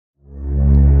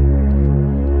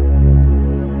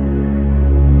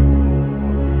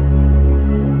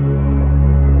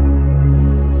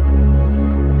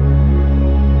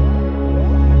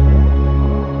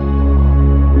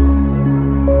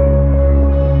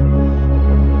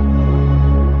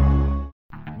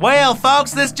Well,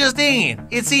 folks, this just in.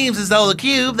 It seems as though the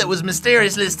cube that was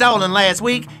mysteriously stolen last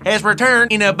week has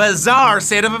returned in a bizarre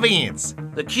set of events.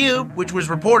 The cube, which was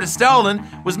reported stolen,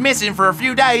 was missing for a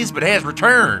few days but has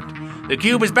returned. The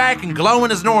cube is back and glowing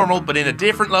as normal, but in a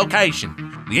different location.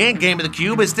 The endgame of the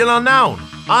cube is still unknown.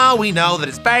 All we know that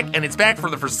it's back, and it's back for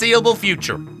the foreseeable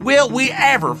future. Will we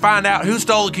ever find out who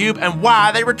stole the cube and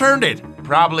why they returned it?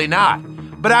 Probably not.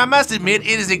 But I must admit,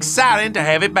 it is exciting to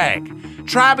have it back.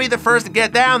 Try be the first to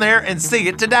get down there and see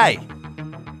it today.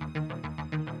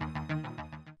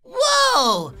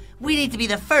 Whoa! We need to be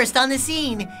the first on the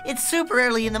scene. It's super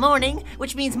early in the morning,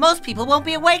 which means most people won't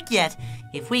be awake yet.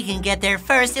 If we can get there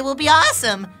first, it will be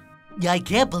awesome. I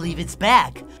can't believe it's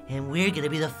back, and we're gonna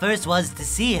be the first ones to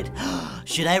see it.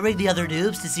 Should I ring the other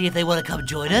noobs to see if they want to come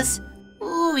join us?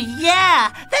 Ooh,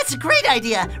 yeah! That's a great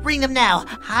idea! Ring them now.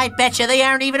 I betcha they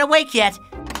aren't even awake yet.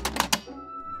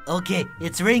 Okay,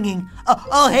 it's ringing.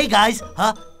 Oh, hey guys.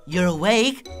 Huh? You're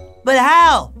awake? But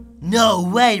how? No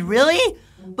way, really?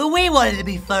 But we wanted to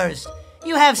be first.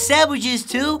 You have sandwiches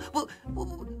too?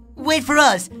 Wait for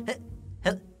us.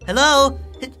 Hello?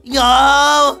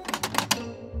 Yo!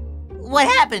 What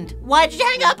happened? Why did you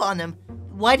hang up on them?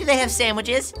 Why do they have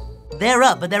sandwiches? They're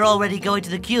up, but they're already going to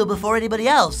the cube before anybody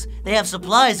else. They have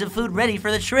supplies and food ready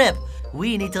for the trip.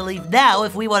 We need to leave now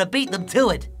if we want to beat them to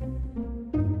it.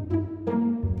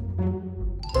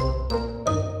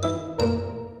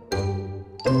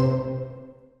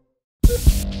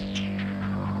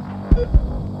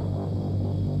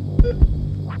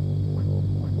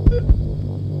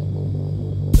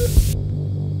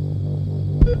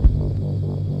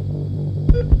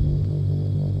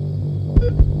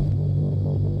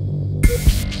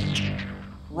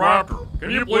 Raptor,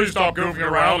 can you please stop goofing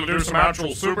around and do some actual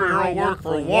superhero work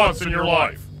for once in your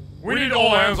life? We need all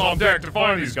hands on deck to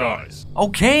find these guys.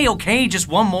 Okay, just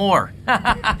one more.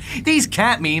 These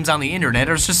cat memes on the internet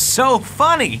are just so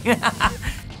funny.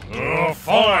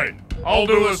 Fine. I'll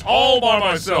do this all by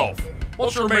myself.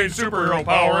 What's your main superhero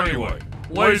power anyway?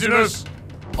 Laziness?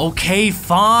 Okay,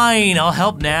 fine, I'll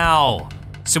help now.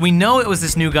 So we know it was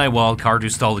this new guy Wildcard who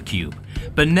stole the cube,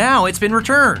 but now it's been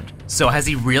returned. So has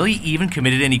he really even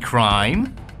committed any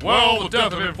crime? Well, the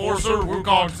death of Enforcer,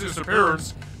 Wukong's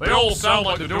disappearance, they all sound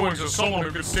like the doings of someone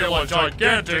who could steal a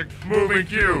gigantic moving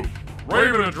cube.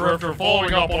 Raven and Drift are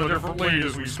following up on a different lead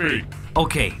as we speak.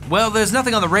 Okay, well, there's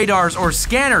nothing on the radars or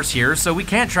scanners here, so we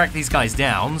can't track these guys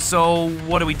down, so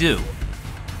what do we do?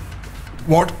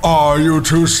 What are you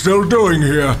two still doing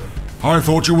here? I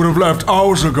thought you would have left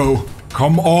hours ago.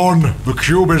 Come on, the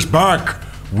cube is back.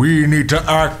 We need to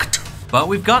act. But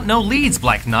we've got no leads,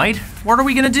 Black Knight. What are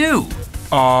we gonna do?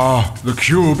 The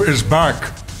cube is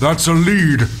back. That's a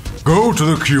lead. Go to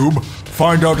the cube,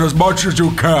 find out as much as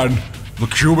you can. The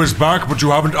cube is back, but you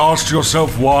haven't asked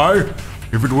yourself why?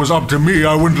 If it was up to me,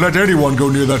 I wouldn't let anyone go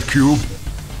near that cube.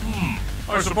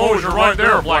 I suppose you're right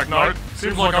there, Black Knight.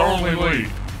 Seems like our only lead.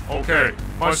 Okay,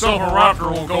 myself and Raptor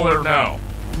will go there now.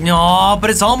 Aw, but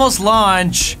it's almost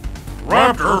lunch.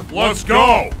 Raptor, let's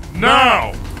go!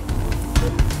 Now!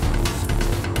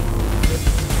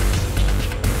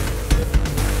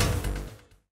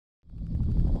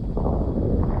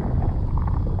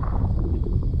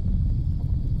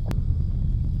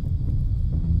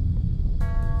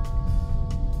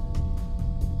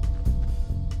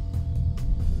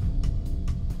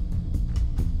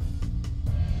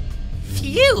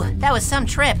 Phew, that was some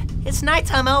trip. It's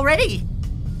nighttime already.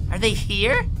 Are they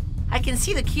here? I can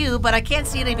see the cube, but I can't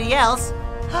see anybody else.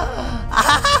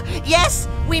 Yes,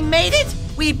 we made it!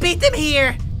 We beat them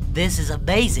here! This is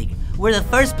amazing. We're the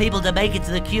first people to make it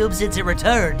to the cube since it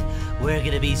returned. We're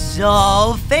gonna be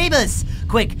so famous!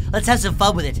 Quick, let's have some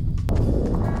fun with it.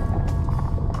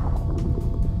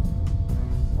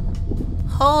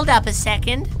 Hold up a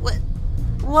second.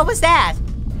 What was that?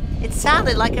 It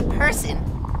sounded like a person,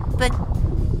 but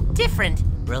different.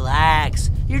 Relax.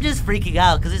 You're just freaking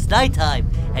out because it's nighttime,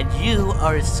 and you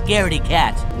are a scaredy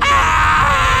cat. Ah!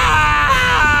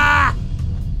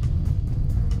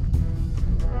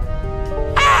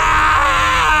 Ah!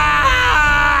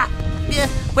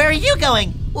 Where are you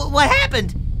going? What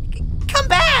happened? Come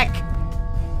back!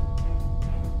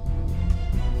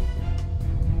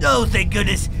 Oh, thank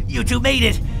goodness. You two made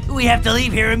it. We have to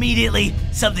leave here immediately.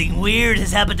 Something weird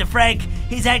has happened to Frank.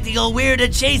 He's acting all weird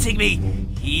and chasing me.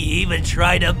 He even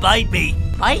tried to bite me.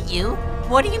 Bite you?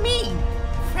 What do you mean?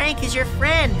 Frank is your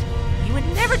friend. He would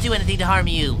never do anything to harm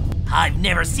you. I've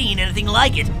never seen anything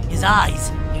like it. His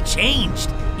eyes, he changed.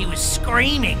 He was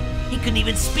screaming. He couldn't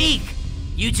even speak.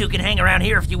 You two can hang around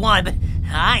here if you want, but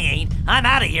I ain't. I'm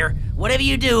out of here. Whatever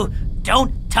you do,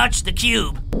 don't touch the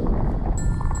cube.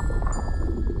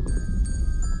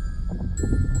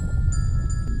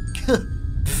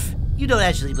 You don't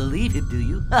actually believe him, do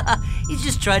you? He's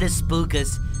just trying to spook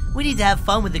us. We need to have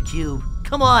fun with the cube.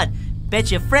 Come on.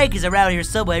 Bet you Frank is around here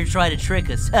somewhere trying to trick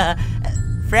us.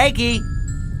 Frankie!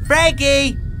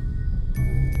 Frankie!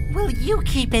 Will you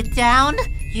keep it down?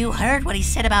 You heard what he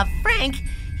said about Frank.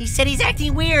 He said he's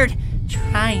acting weird,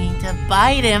 trying to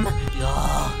bite him.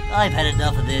 Oh, I've had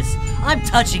enough of this. I'm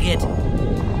touching it.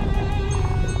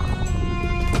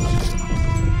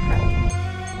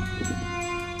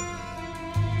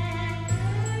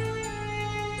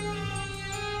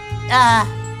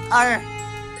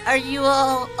 Are you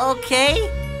all okay?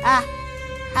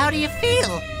 How do you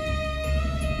feel?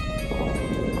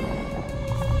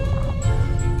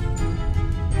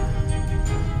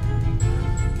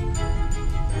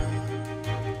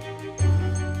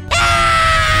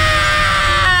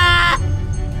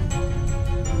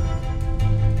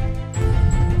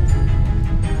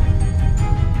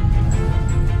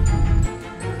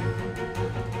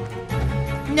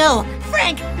 No,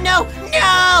 Frank, no,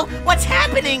 no! What's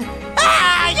happening?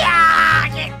 Yeah!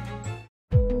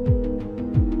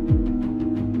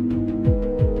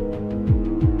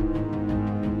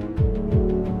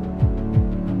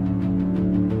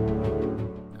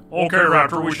 Okay,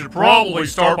 Raptor, we should probably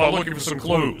start by looking for some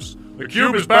clues. The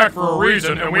cube is back for a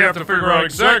reason, and we have to figure out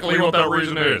exactly what that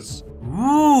reason is.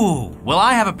 Ooh, well,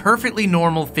 I have a perfectly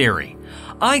normal theory.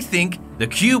 I think the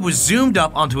cube was zoomed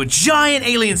up onto a giant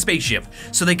alien spaceship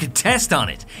so they could test on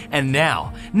it. And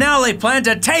now they plan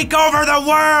to take over the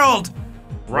world!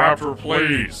 Raptor,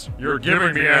 please. You're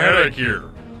giving me a headache here.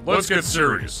 Let's get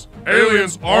serious.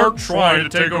 Aliens aren't trying to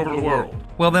take over the world.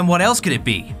 Well, then what else could it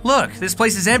be? Look, this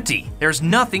place is empty. There's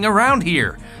nothing around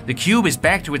here. The cube is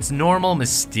back to its normal,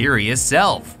 mysterious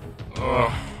self.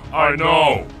 I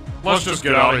know. Let's just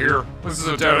get out of here. This is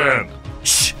a dead end.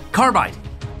 Shh, Carbide.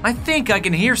 I think I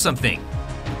can hear something.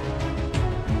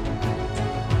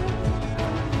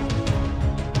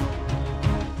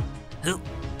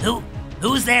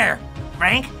 Who's there?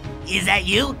 Frank? Is that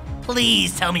you?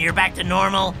 Please tell me you're back to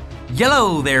normal.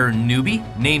 Yellow there, newbie.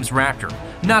 Name's Raptor,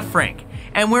 not Frank.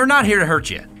 And we're not here to hurt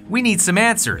you. We need some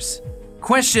answers.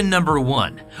 Question number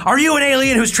 1. Are you an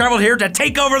alien who's traveled here to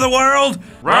take over the world?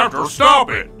 Raptor, stop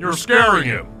it! You're scaring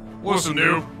him. Listen,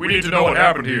 dude, we need to know what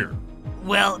happened here.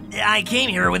 Well, I came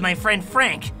here with my friend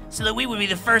Frank, so that we would be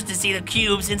the first to see the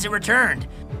cube since it returned.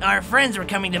 Our friends were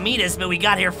coming to meet us, but we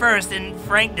got here first, and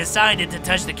Frank decided to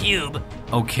touch the cube.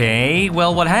 Okay,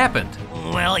 well, what happened?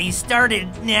 Well, he started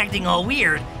acting all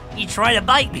weird. He tried to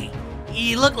bite me.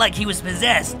 He looked like he was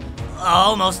possessed.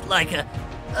 Almost like a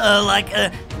Like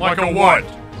a what?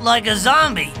 like a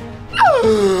zombie.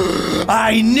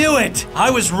 I knew it! I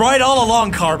was right all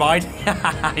along, Carbide.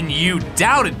 And you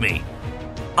doubted me.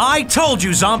 I told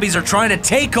you zombies are trying to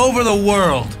take over the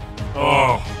world.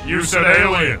 Oh, you said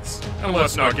aliens. And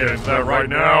let's not get into that right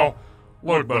now.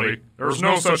 Look, buddy, there's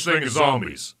no such thing as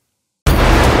zombies.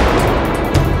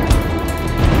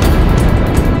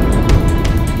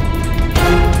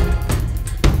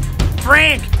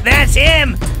 Frank, that's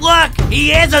him! Look,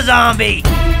 he is a zombie!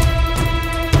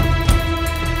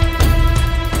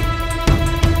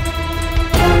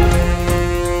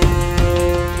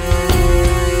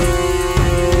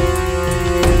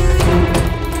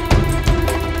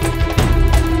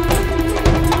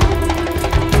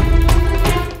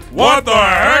 What the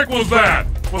heck was that?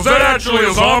 Was that actually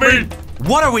a zombie?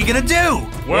 What are we gonna do?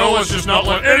 Well, let's just not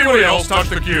let anybody else touch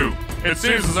the cube. It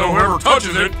seems as though whoever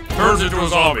touches it turns into a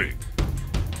zombie.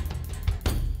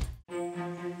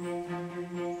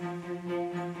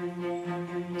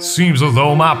 Seems as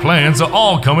though my plans are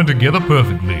all coming together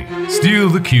perfectly. Steal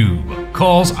the cube,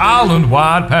 cause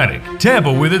island-wide panic,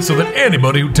 tamper with it so that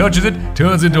anybody who touches it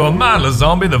turns into a mindless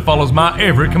zombie that follows my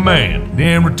every command,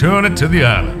 then return it to the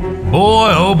island.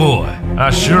 Boy, oh boy,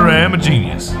 I sure am a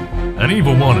genius. An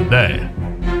evil one at that.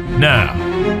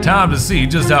 Now, time to see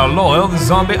just how loyal the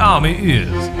zombie army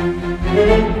is.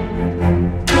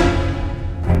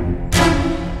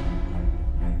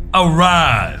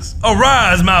 Arise!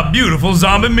 Arise, my beautiful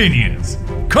zombie minions!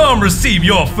 Come receive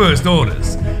your first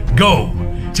orders. Go,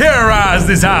 terrorize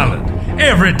this island,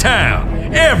 every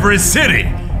town, every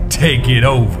city. Take it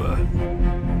over.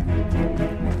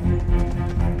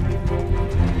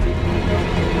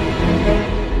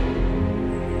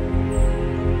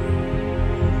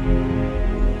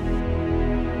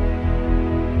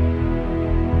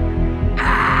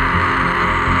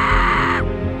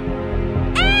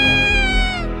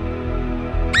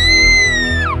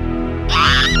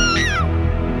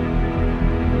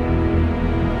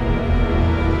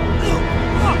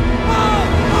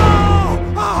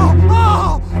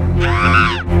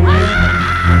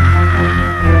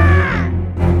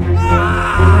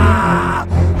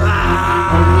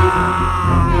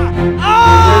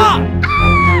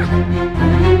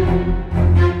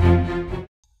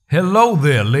 Hello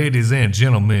there, ladies and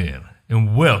gentlemen,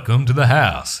 and welcome to the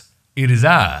house. It is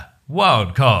I,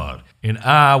 Wildcard, and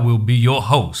I will be your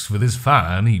host for this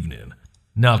fine evening.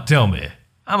 Now tell me,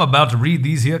 I'm about to read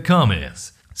these here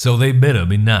comments, so they better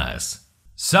be nice.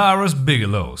 Cyrus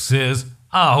Bigelow says,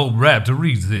 I hope Raptor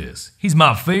reads this. He's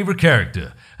my favorite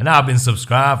character, and I've been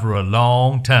subscribed for a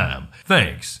long time.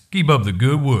 Thanks. Keep up the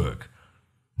good work.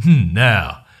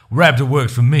 Now, Raptor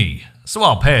works for me, so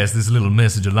I'll pass this little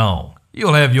message along.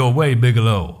 You'll have your way,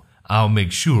 Bigelow. I'll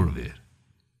make sure of it.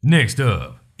 Next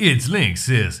up, It's Link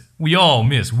says, we all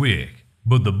miss Wick,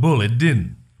 but the bullet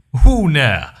didn't. Whoo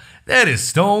now, that is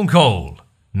stone cold.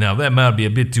 Now that might be a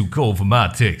bit too cold for my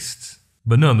tastes,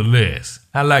 but nonetheless,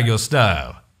 I like your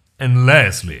style. And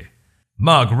lastly,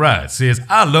 Mark Wright says,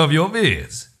 I love your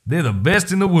vids. They're the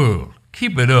best in the world.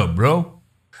 Keep it up, bro.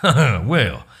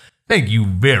 Well, thank you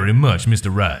very much,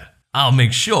 Mr. Wright. I'll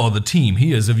make sure the team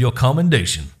hears of your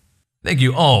commendation. Thank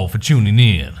you all for tuning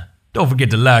in. Don't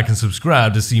forget to like and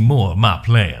subscribe to see more of my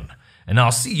plan. And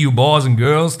I'll see you boys and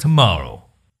girls tomorrow.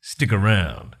 Stick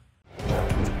around.